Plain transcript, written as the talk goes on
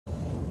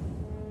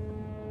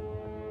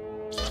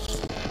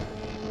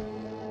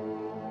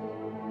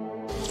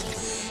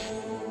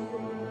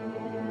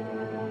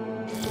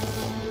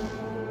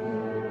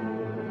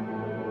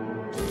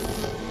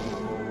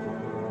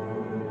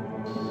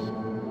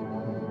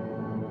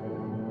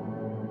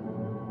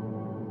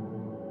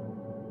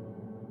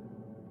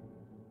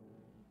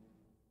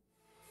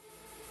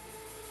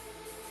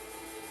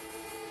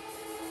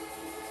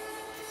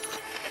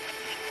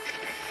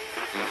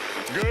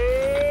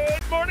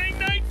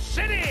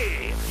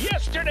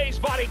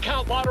body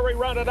count lottery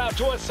rounded out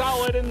to a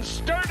solid and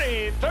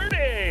sturdy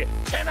 30.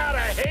 10 out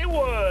of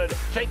Haywood,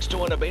 thanks to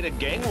unabated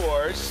gang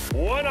wars.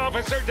 One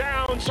officer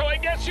down, so I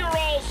guess you're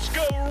all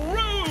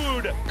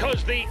screwed,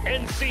 cause the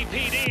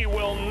NCPD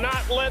will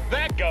not let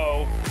that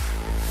go.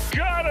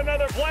 Got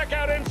another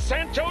blackout in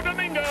Santo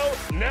Domingo.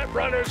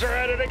 Netrunners are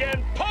at it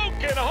again,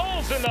 poking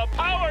holes in the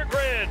power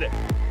grid.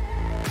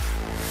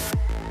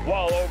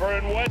 While over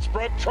in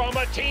Westbrook,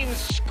 trauma teens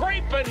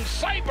scraping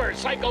cyber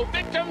psycho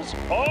victims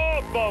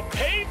off the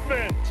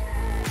pavement.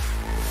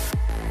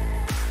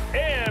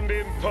 And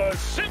in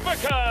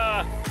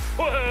Pacifica,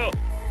 well,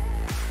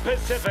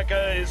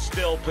 Pacifica is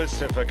still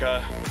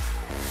Pacifica.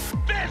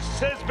 This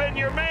has been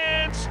your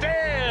man,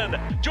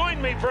 Stan.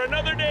 Join me for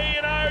another day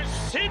in our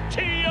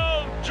city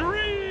of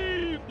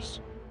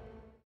dreams.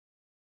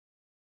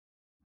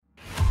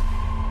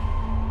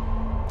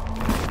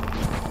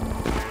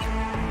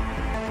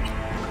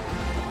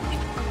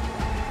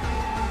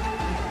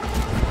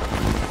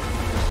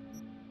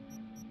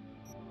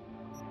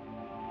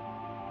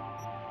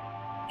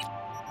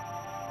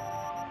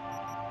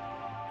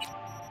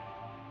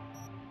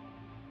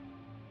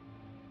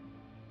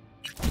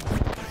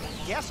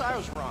 Guess I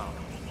was wrong.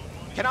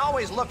 Can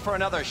always look for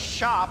another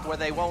shop where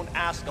they won't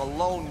ask a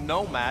lone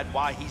nomad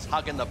why he's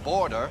hugging the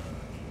border.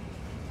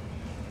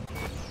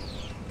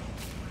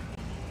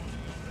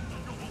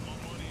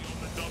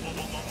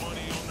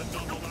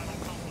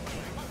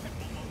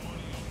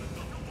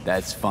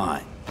 That's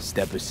fine.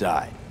 Step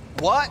aside.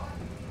 What?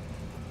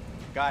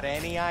 Got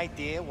any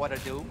idea what to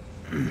do?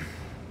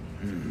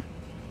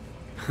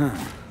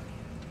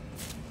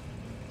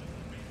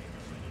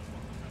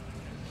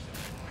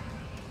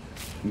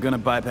 I'm gonna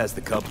bypass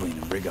the coupling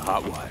and rig a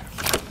hot wire.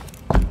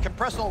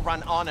 Compressor will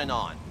run on and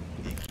on.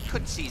 It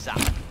could seize up.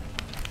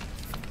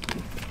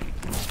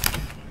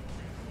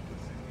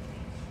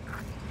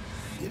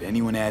 Did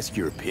anyone ask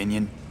your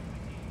opinion?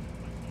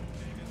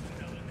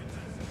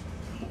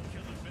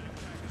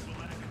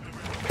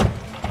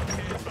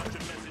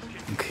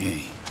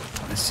 Okay,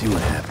 let's see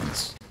what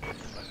happens.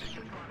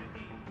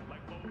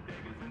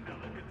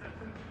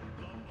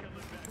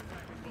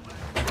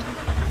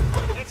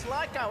 It's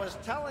like I was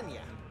telling you.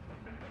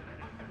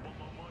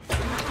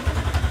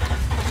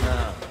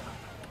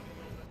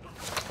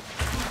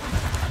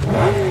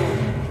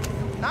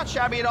 Not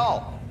shabby at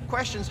all.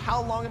 Question's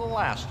how long it'll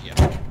last you.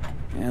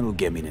 That'll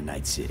get me to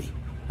Night City.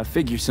 I'll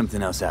figure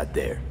something else out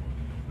there.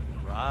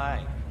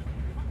 Right.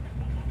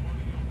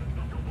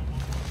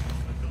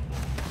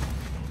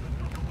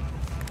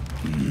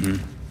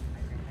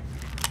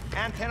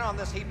 Antenna on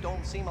this heap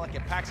don't seem like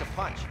it packs a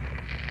punch.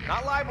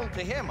 Not liable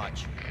to hear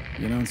much.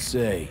 You don't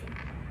say.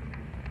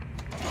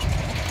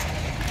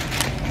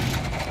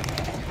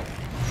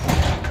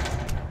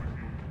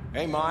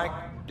 Hey, Mike.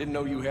 Didn't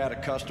know you had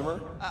a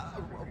customer.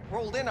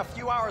 Rolled in a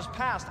few hours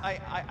past.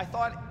 I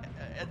thought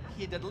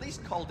he'd at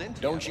least called in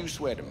to Don't you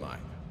sweat it, Mike.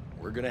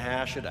 We're gonna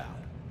hash it out.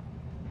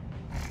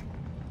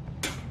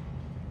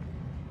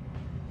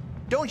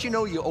 Don't you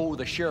know you owe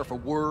the sheriff a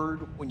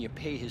word when you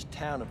pay his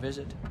town a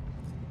visit?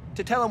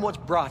 To tell him what's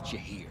brought you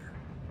here.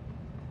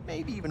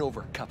 Maybe even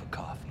over a cup of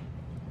coffee.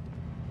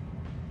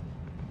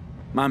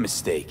 My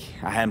mistake.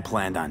 I hadn't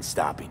planned on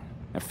stopping.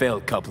 A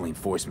failed coupling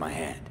forced my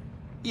hand.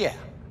 Yeah.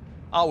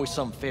 Always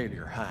some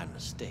failure hide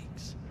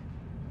mistakes.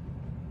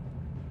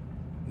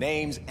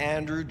 Name's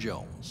Andrew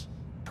Jones.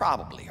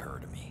 Probably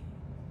heard of me.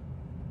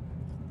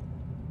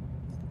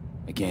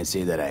 I can't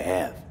say that I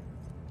have.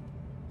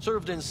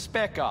 Served in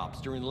Spec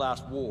Ops during the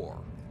last war.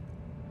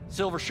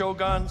 Silver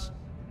Shoguns?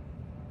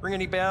 Ring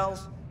any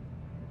bells?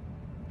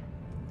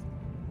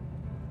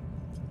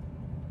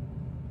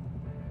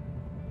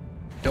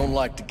 Don't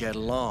like to get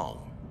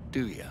along,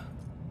 do ya?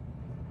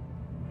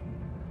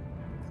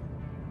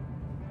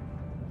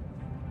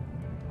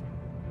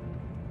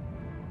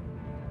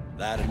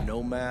 That a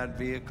Nomad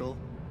vehicle?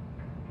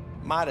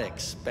 Might have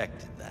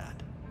expected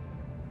that.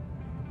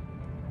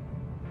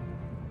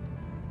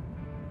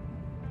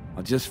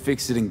 I'll just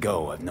fix it and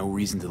go. I've no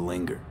reason to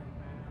linger.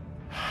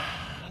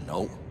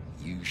 No,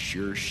 you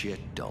sure shit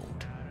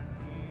don't.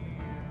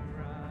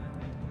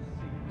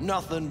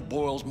 Nothing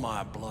boils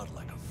my blood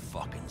like a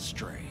fucking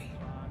stray.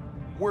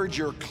 Where'd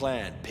your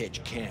clan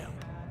pitch camp?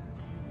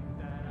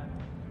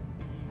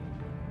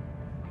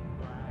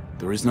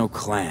 There is no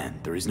clan.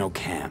 There is no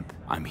camp.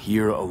 I'm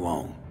here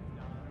alone.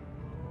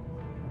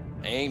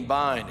 Ain't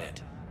buying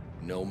it.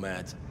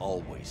 Nomads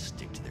always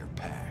stick to their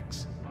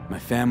packs. My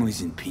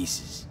family's in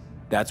pieces.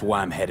 That's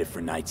why I'm headed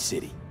for Night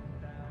City.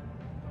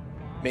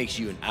 Makes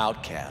you an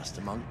outcast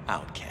among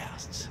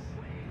outcasts.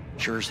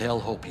 Sure as hell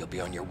hope you'll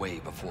be on your way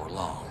before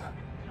long.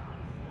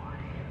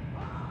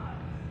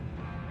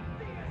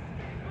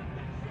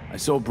 I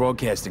saw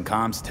broadcasting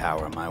comms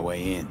tower on my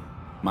way in.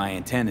 My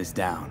antenna's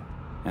down,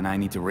 and I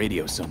need to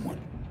radio someone.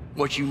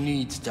 What you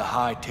need's to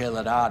hightail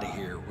it out of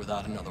here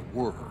without another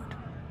word.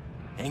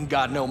 Ain't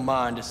got no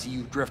mind to see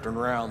you drifting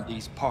around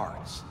these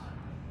parts.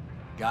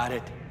 Got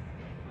it?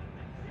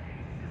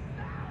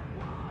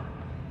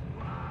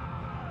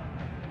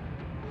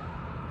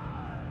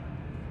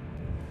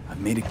 I've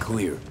made it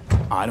clear.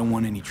 I don't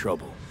want any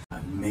trouble.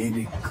 I've made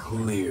it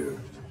clear.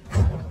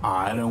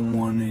 I don't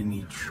want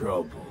any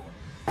trouble.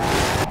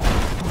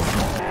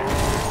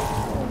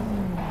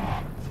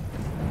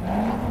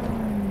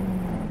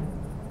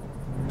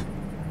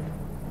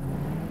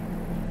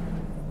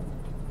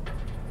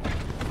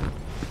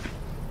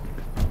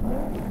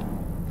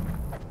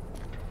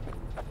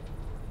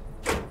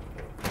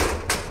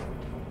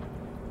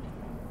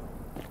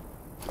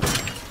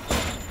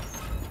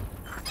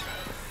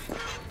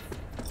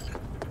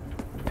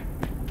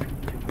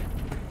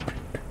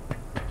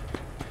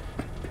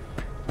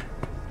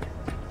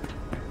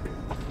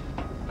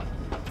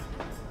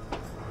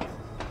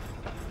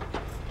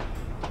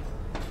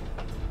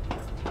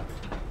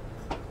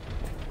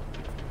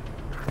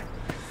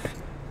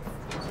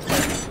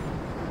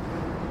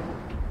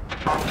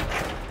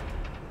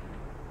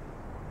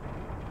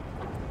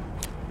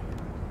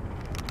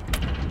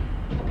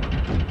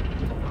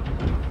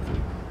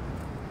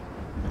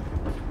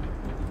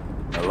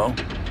 Hello?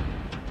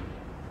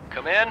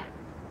 Come in.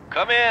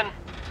 Come in.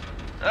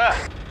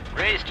 Ah,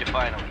 raised you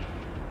finally.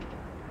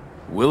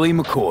 Willie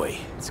McCoy.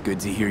 It's good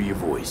to hear your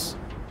voice.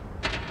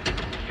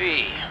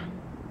 Fee.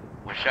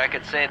 Wish I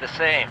could say the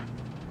same.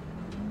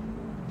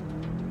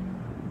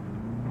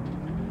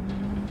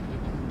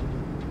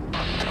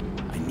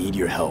 I need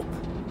your help.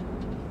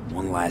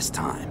 One last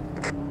time.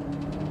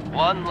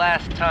 One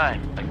last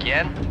time.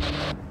 Again?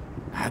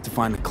 I have to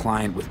find the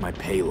client with my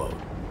payload,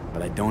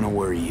 but I don't know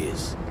where he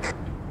is.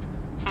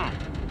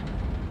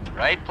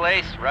 Right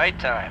place, right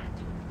time.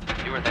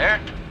 You were there?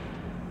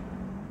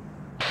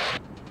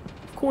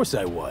 Of course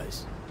I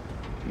was.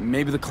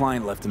 Maybe the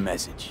client left a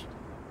message.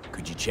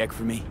 Could you check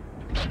for me?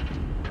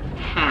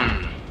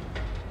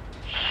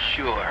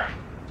 Sure.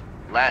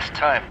 Last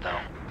time, though.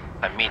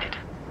 I mean it.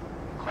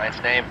 Client's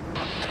name?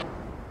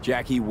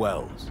 Jackie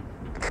Wells.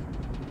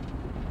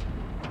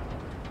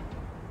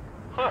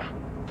 Huh.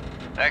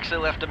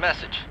 Actually left a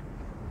message.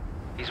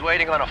 He's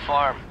waiting on a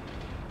farm.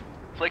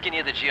 Flicking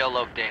you the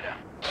geoloc data.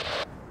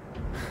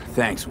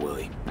 Thanks,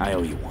 Willie. I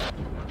owe you one.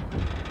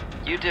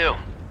 You do.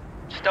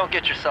 Just don't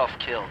get yourself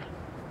killed.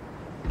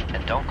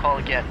 And don't call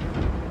again.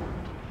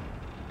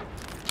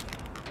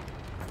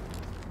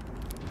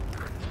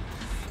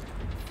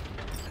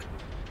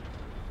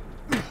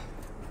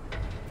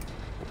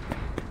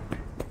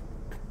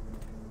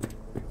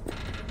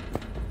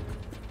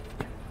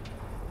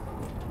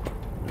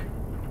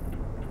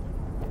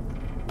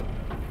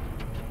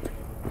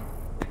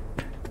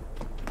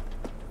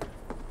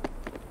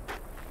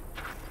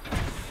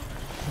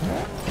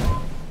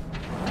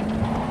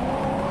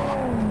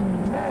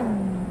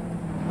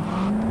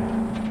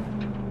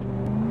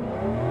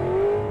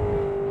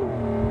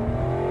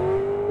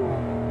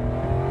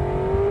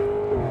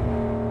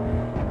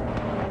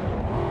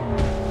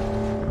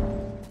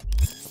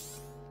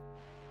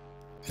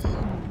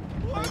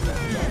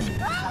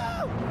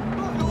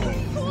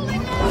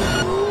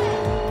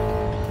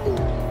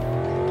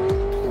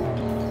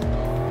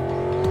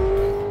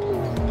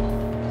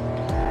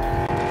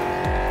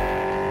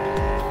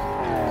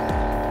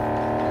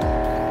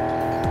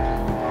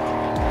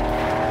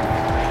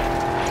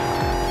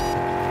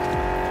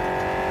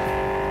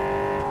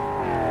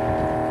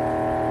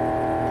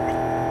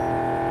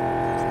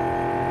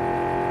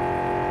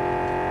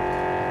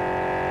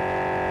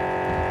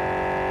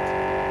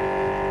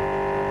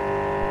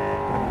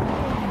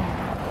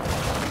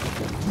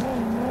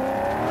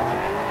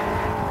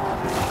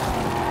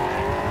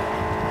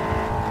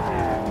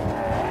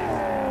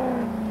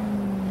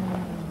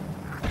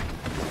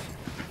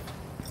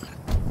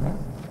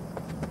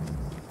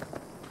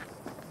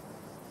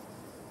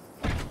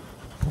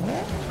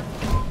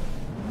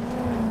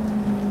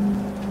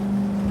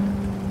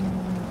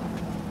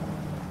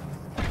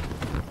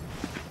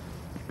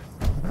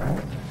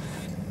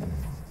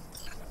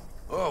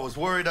 I was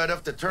worried I'd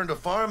have to turn to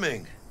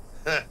farming.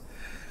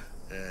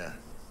 Yeah,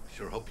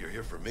 sure hope you're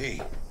here for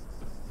me.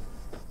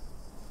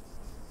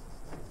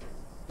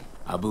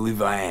 I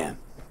believe I am.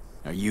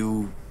 Are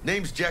you...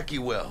 Name's Jackie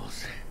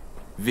Wells.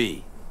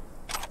 V.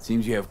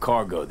 Seems you have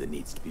cargo that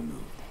needs to be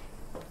moved.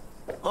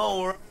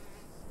 Oh, we're...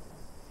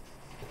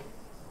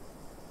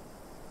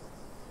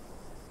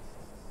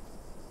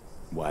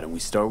 Why don't we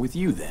start with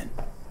you, then?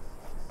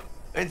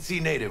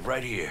 NC native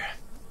right here.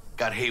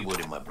 Got Haywood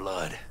in my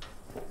blood.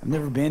 I've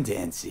never been to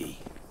NC.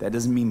 That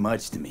doesn't mean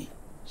much to me.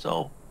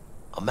 So,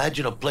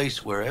 imagine a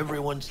place where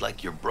everyone's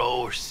like your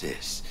bro or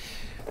sis.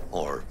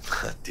 Or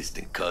a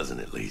distant cousin,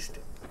 at least.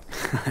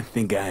 I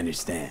think I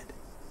understand.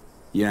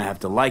 You don't have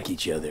to like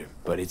each other,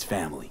 but it's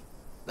family.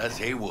 That's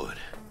Haywood.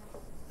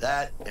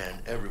 That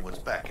and everyone's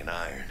back in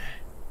iron.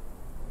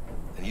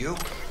 And you?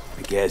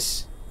 I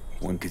guess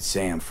one could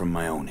say I'm from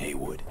my own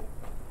Haywood.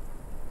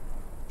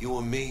 You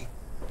and me,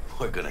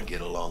 we're gonna get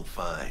along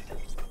fine.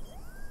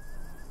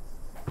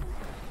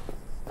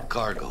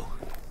 Cargo.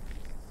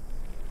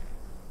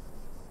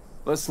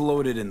 Let's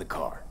load it in the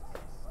car.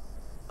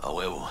 A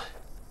huevo.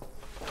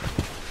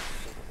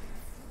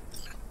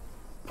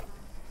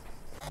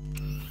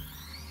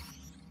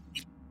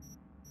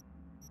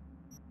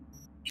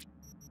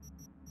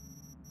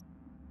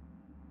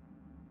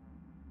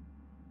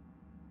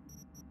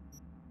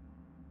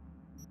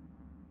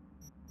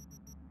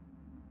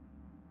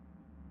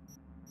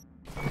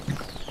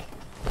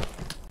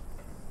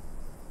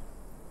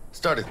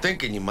 Started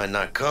thinking you might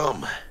not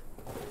come.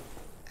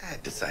 I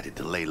decided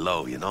to lay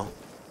low, you know?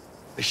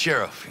 The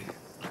sheriff, he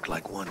looked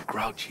like one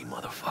grouchy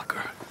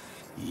motherfucker.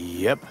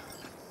 Yep.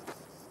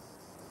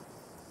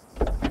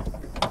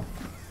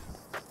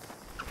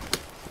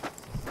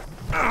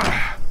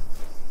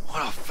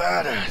 What a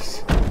fat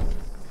ass.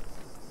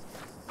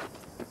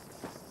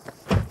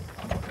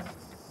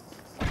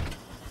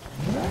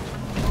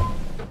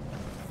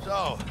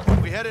 So,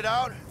 we headed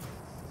out?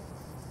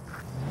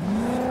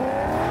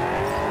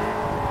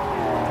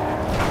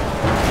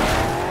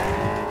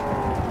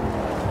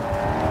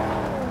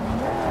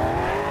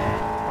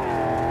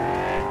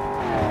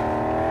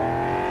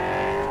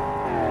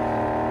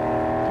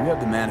 Do you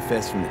have the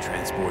manifest from the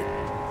transport?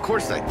 Of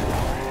course I do.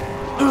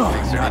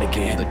 Ugh, not Give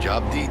you again. the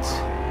job deeds?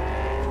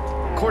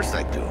 Of course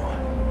I do.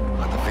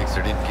 But the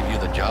fixer didn't give you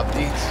the job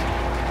deeds?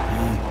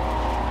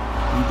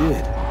 He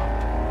did.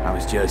 I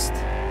was just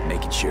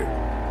making sure.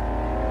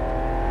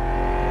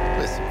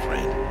 Listen,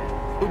 friend.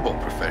 We're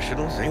both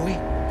professionals, ain't we?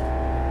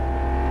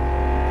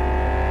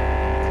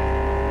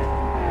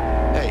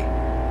 Hey,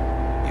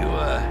 you,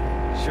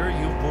 sure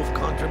you've moved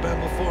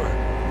contraband before?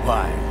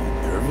 Why, are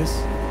you nervous?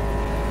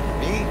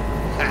 Me?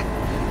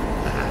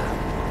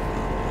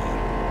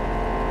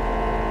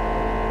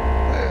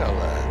 Well,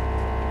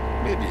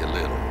 maybe a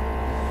little.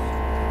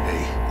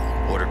 Hey,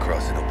 border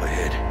crossing up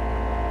ahead.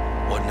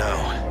 What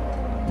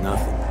now?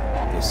 Nothing.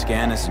 They'll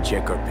scan us and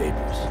check our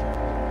papers.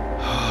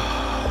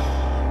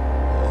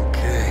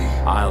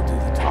 Okay. I'll do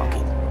the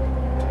talking.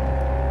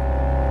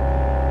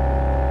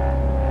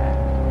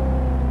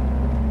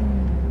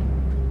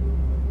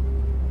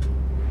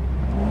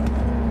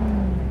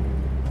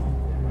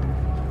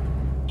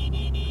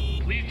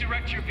 Please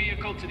direct your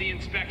vehicle to the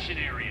inspection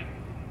area.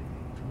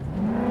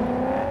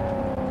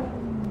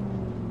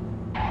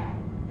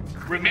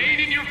 Remain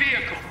in your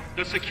vehicle.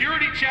 The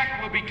security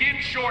check will begin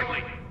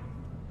shortly.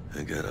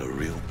 I got a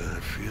real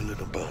bad feeling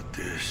about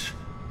this.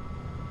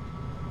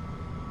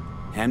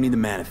 Hand me the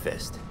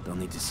manifest. They'll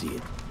need to see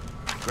it.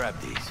 Grab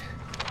these.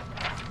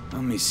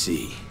 Let me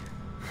see.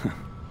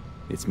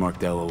 It's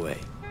marked LOA.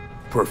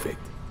 Perfect.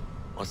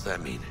 What's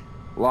that mean?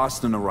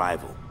 Lost on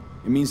arrival.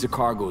 It means the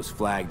cargo is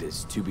flagged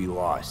as to be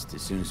lost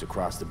as soon as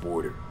across the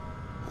border.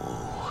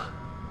 Oh,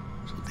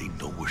 so they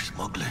know we're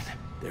smuggling.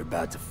 They're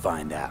about to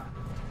find out.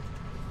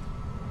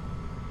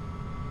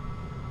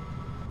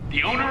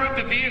 The owner of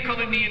the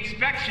vehicle in the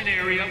inspection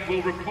area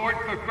will report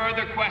for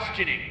further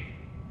questioning.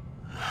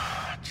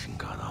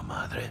 Chingada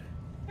madre.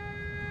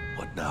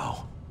 What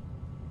now?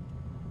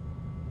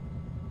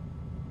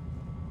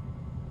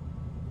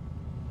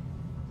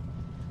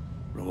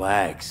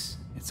 Relax.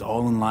 It's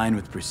all in line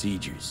with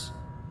procedures.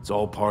 It's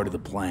all part of the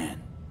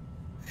plan.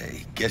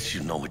 Hey, guess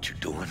you know what you're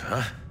doing,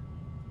 huh?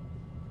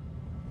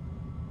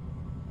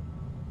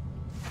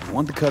 If you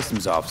want the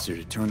customs officer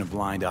to turn a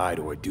blind eye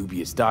to our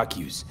dubious dock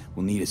use,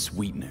 we'll need a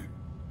sweetener.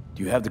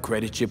 Do you have the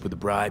credit chip with the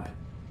bribe?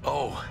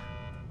 Oh,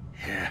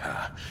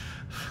 yeah.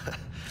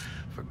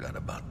 Forgot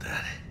about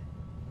that.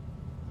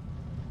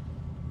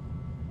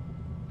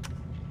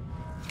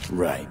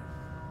 Right.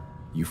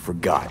 You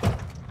forgot.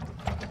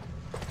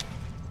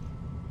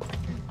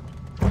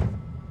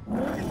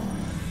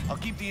 I'll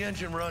keep the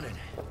engine running,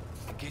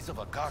 in case of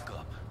a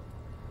cock-up.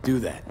 Do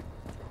that.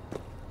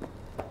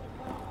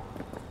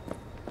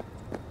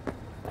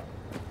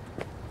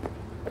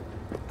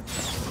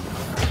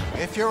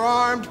 If you're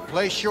armed,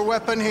 place your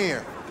weapon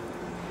here.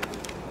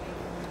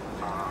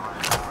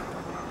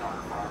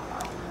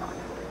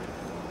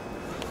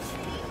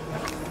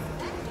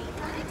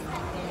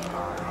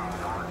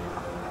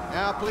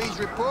 Now please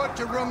report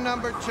to room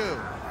number 2.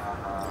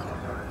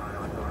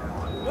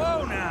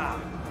 Whoa now!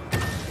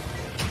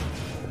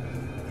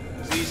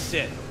 Please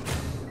sit.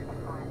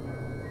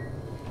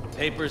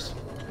 Papers?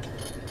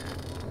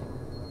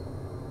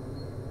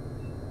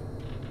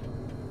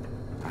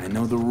 I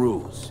know the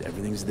rules.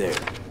 Everything's there.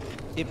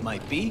 It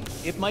might be,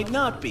 it might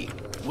not be.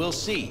 We'll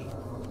see.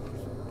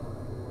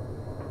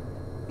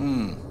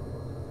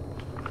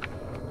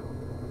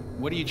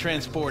 What are you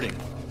transporting?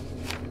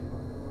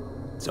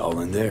 It's all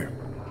in there.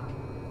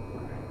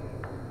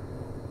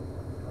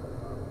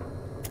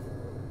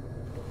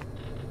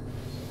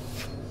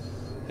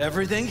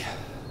 Everything?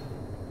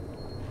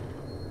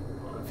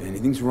 If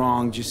anything's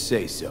wrong, just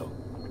say so.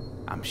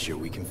 I'm sure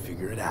we can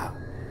figure it out.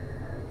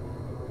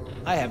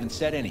 I haven't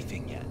said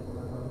anything yet.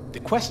 The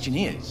question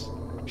is,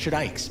 should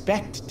I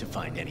expect to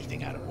find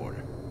anything out of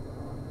order?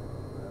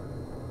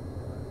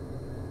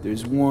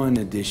 There's one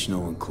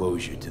additional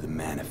enclosure to the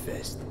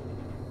manifest.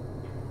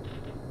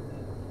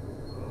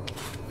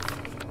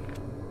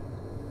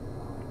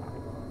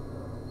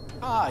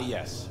 Ah,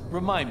 yes.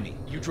 Remind me,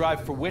 you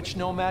drive for which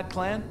Nomad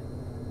clan?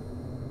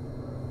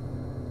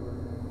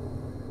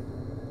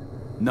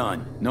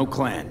 None. No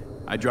clan.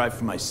 I drive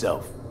for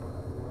myself.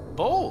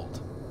 Bold.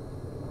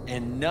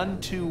 And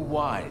none too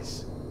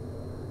wise.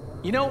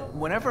 You know,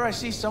 whenever I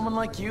see someone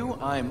like you,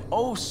 I'm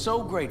oh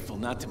so grateful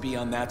not to be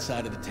on that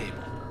side of the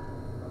table.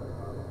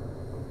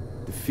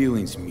 The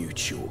feeling's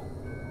mutual.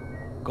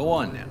 Go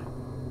on now.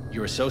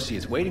 Your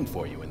associate's waiting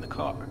for you in the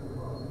car.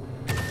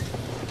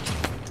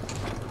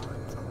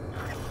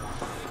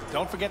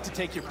 Don't forget to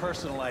take your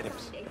personal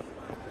items.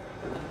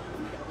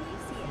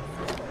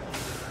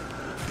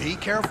 Be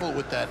careful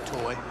with that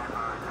toy.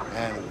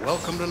 And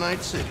welcome to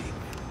Night City.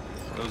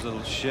 Those little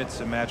shits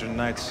imagine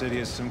Night City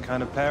as some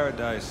kind of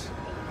paradise.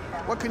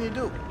 What can you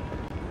do?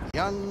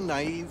 Young,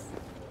 naive,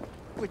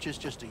 which is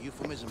just a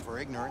euphemism for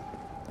ignorant.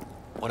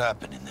 What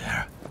happened in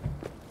there?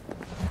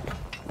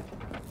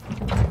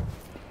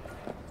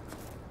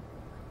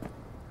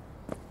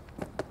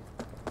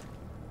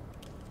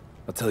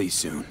 I'll tell you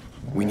soon.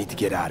 We need to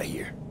get out of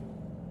here.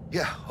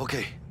 Yeah,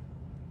 okay.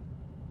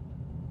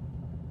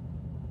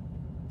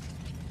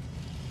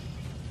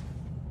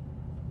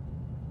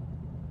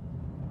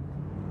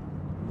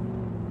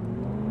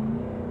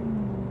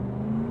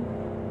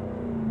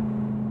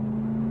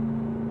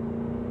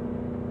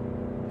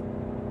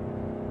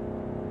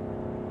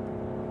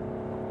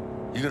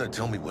 You gonna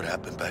tell me what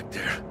happened back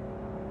there?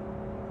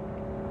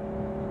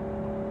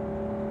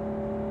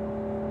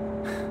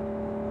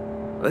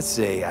 Let's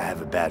say I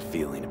have a bad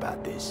feeling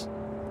about this.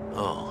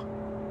 Oh.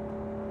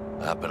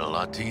 Happened a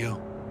lot to you?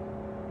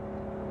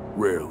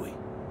 Rarely.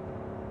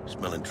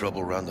 Smelling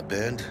trouble around the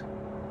bend?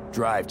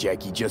 Drive,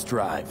 Jackie, just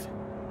drive.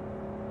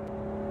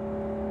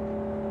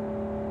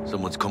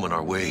 Someone's coming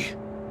our way.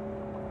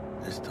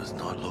 This does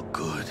not look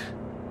good.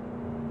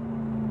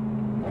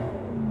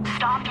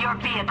 Stop your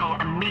vehicle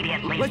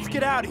immediately. Let's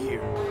get out of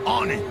here.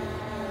 On it!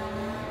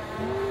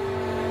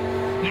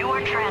 You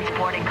are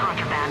transporting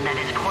contraband that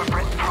is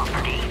corporate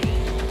property.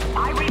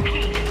 I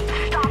repeat,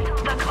 stop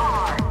the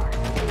car.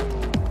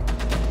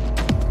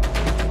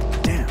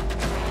 Damn.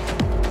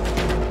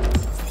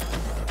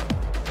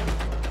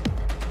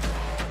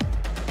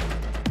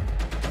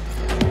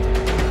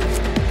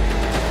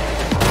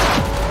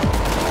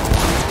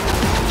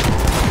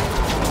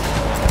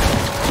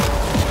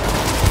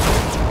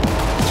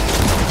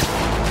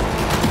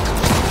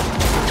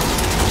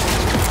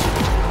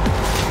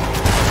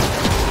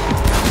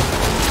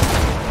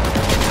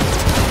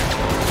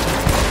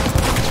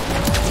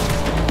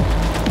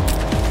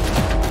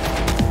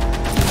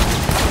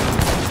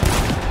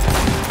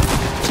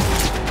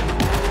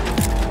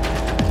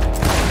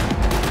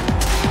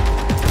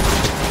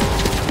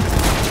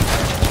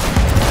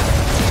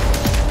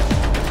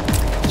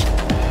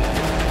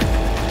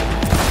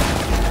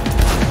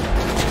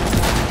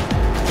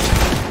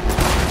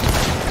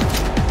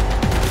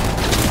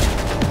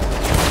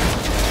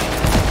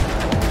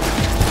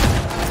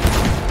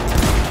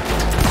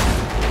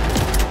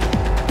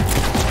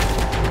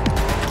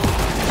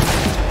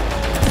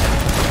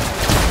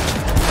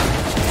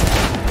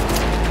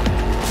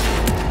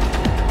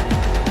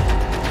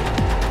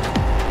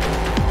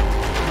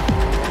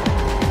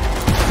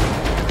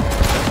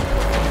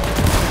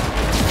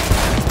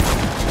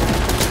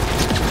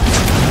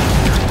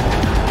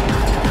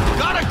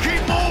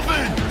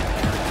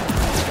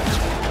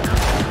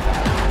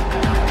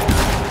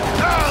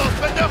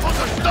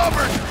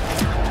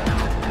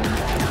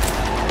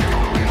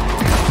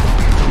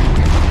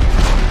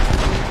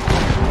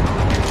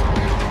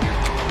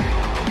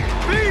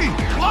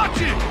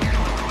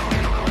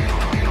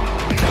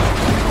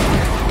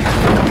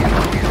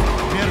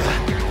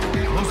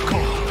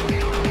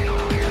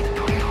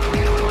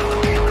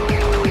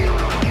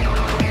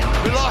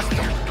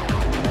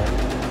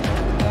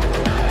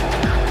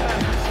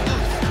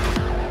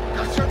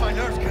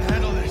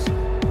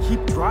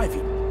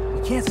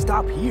 can't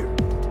stop here.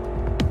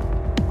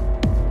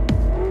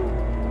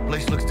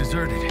 Place looks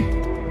deserted.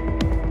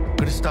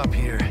 Gonna stop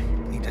here.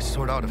 Need to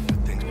sort out a few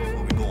things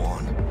before we go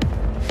on.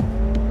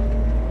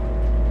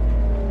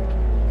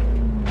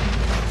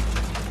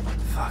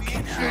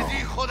 Fucking hell.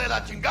 ¡Hijo de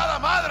la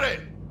chingada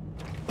madre!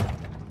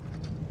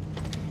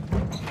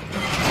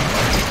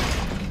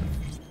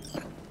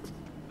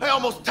 I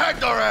almost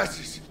tagged our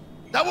asses.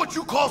 That what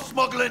you call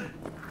smuggling?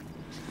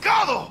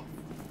 Gado!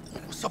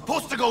 It was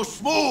supposed to go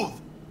smooth.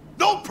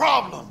 No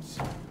problems.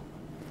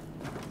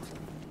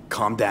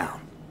 Calm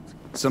down.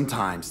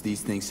 Sometimes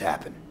these things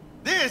happen.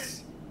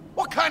 This?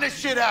 What kind of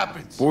shit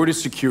happens? Border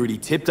security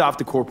tipped off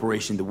the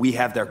corporation that we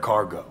have their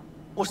cargo.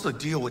 What's the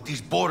deal with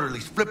these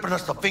borderlies flipping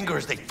us the finger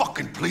as they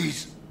fucking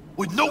please?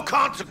 With no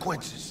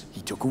consequences.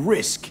 He took a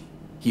risk.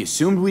 He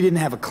assumed we didn't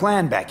have a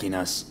clan backing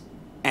us,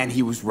 and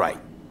he was right.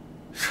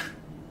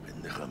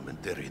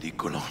 Pendejamente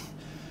ridículo.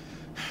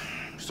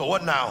 So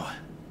what now?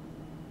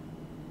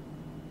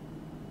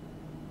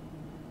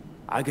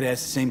 I could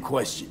ask the same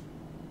question.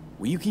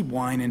 Will you keep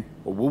whining,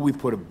 or will we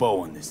put a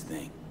bow on this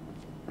thing?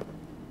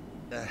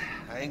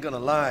 I ain't gonna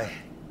lie.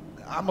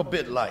 I'm a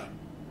bit light.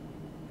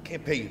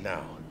 Can't pay you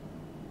now.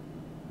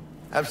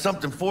 I have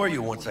something for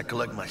you once I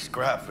collect my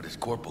scrap for this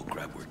corporal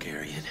crap we're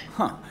carrying.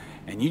 Huh.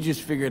 And you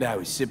just figured I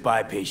would sit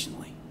by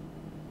patiently.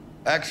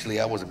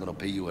 Actually, I wasn't gonna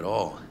pay you at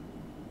all.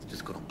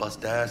 Just gonna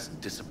bust ass and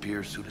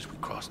disappear as soon as we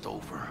crossed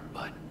over,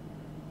 but...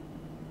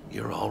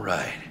 you're all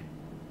right.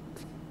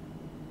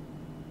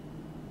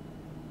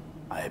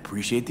 I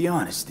appreciate the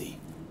honesty.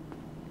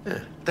 Yeah,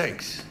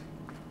 thanks.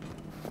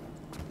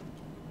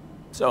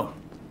 So,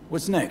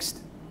 what's next?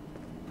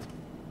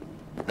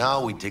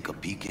 Now we take a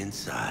peek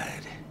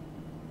inside.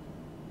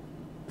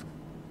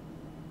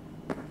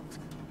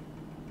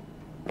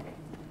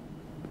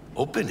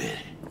 Open it.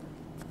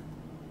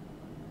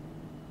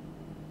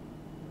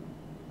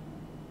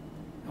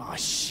 Aw,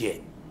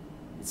 shit.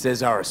 It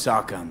says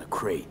Arasaka on the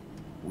crate.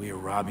 We are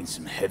robbing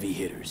some heavy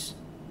hitters.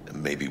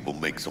 And maybe we'll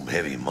make some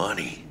heavy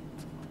money.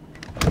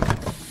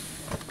 Oh,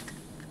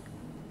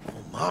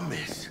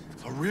 mames.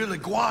 A real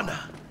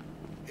iguana.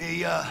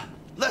 A,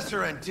 lesser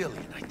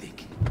Antillean, I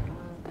think.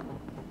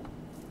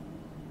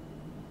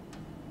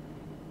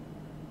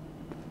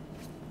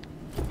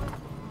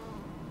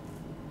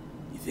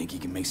 You think you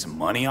can make some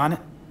money on it?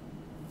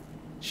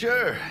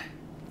 Sure.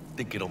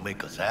 Think it'll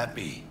make us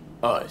happy.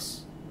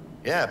 Us?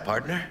 Yeah,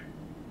 partner.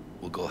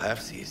 We'll go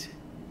halfsies.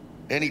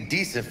 Any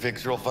decent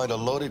fixer will find a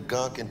loaded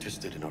gonk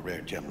interested in a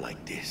rare gem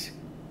like this.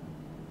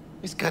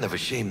 It's kind of a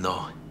shame,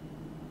 though.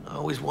 I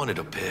always wanted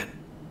a pet.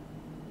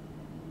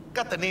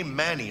 Got the name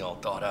Manny all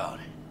thought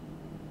out.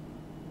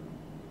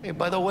 Hey,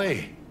 by the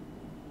way,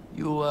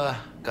 you,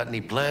 got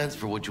any plans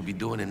for what you'll be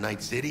doing in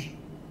Night City?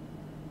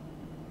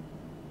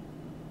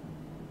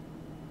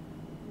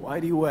 Why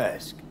do you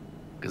ask?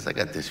 Because I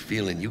got this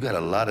feeling you got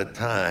a lot of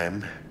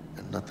time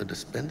and nothing to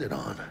spend it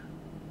on.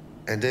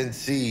 And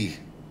NC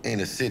ain't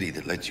a city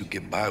that lets you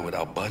get by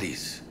without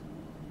buddies.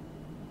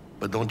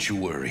 But don't you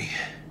worry.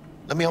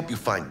 Let me help you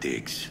find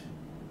digs.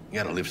 You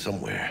gotta live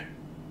somewhere.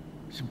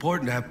 It's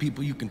important to have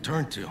people you can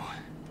turn to.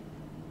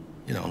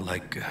 You know,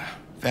 like,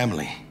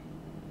 family.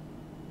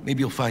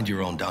 Maybe you'll find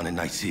your own down in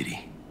Night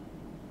City.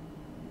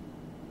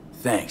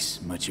 Thanks,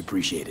 much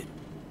appreciated.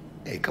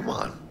 Hey, come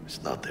on.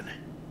 It's nothing.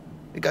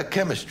 We got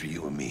chemistry,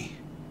 you and me.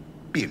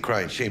 Be a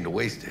crying shame to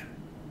waste it.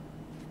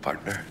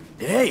 Partner.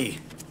 Hey!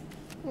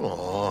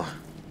 Aw,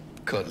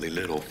 cuddly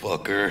little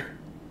fucker.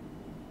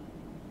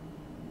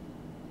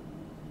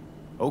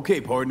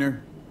 Okay,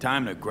 partner.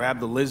 Time to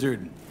grab the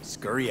lizard and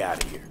scurry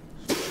out of here.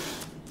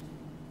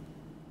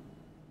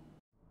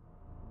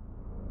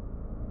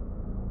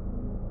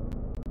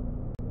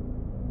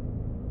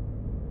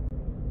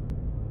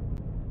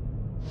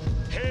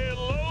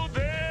 Hello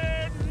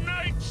there,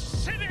 Night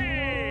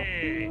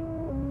City!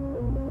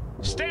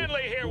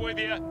 Stanley here with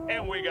you,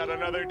 and we got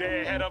another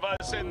day ahead of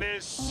us in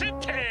this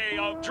city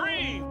of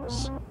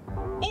dreams.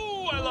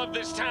 Ooh, I love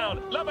this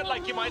town. Love it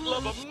like you might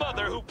love a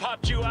mother who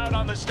popped you out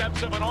on the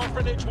steps of an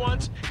orphanage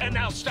once and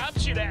now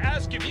stops you to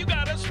ask if you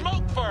got a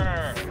smoke for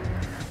her.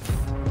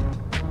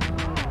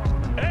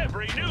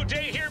 Every new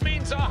day here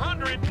means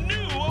 100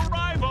 new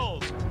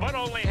arrivals, but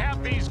only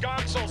half these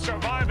gonks will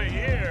survive a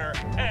year,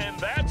 and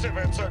that's if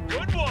it's a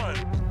good one.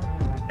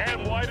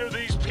 And why do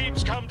these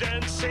peeps come to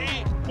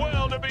NC?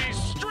 Well, to be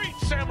street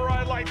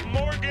samurai like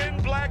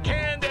Morgan,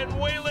 Blackhand, and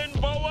Waylon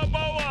Boa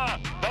Boa.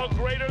 The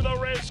greater the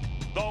risk,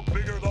 the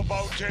bigger the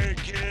bounty,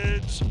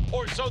 kids.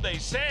 Or so they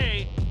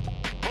say.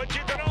 But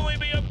you can only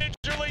be a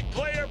major league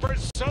player for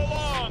so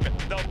long.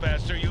 The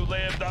faster you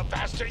live, the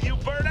faster you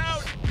burn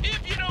out.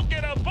 If you don't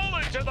get a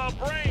bullet to the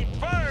brain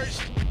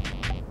first.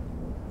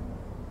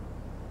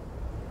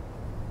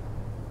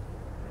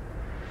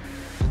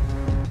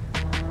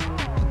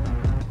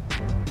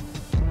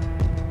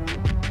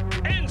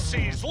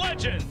 NC's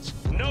legends.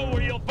 Know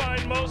where you'll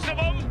find most of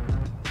them?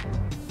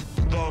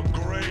 The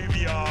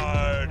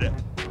graveyard.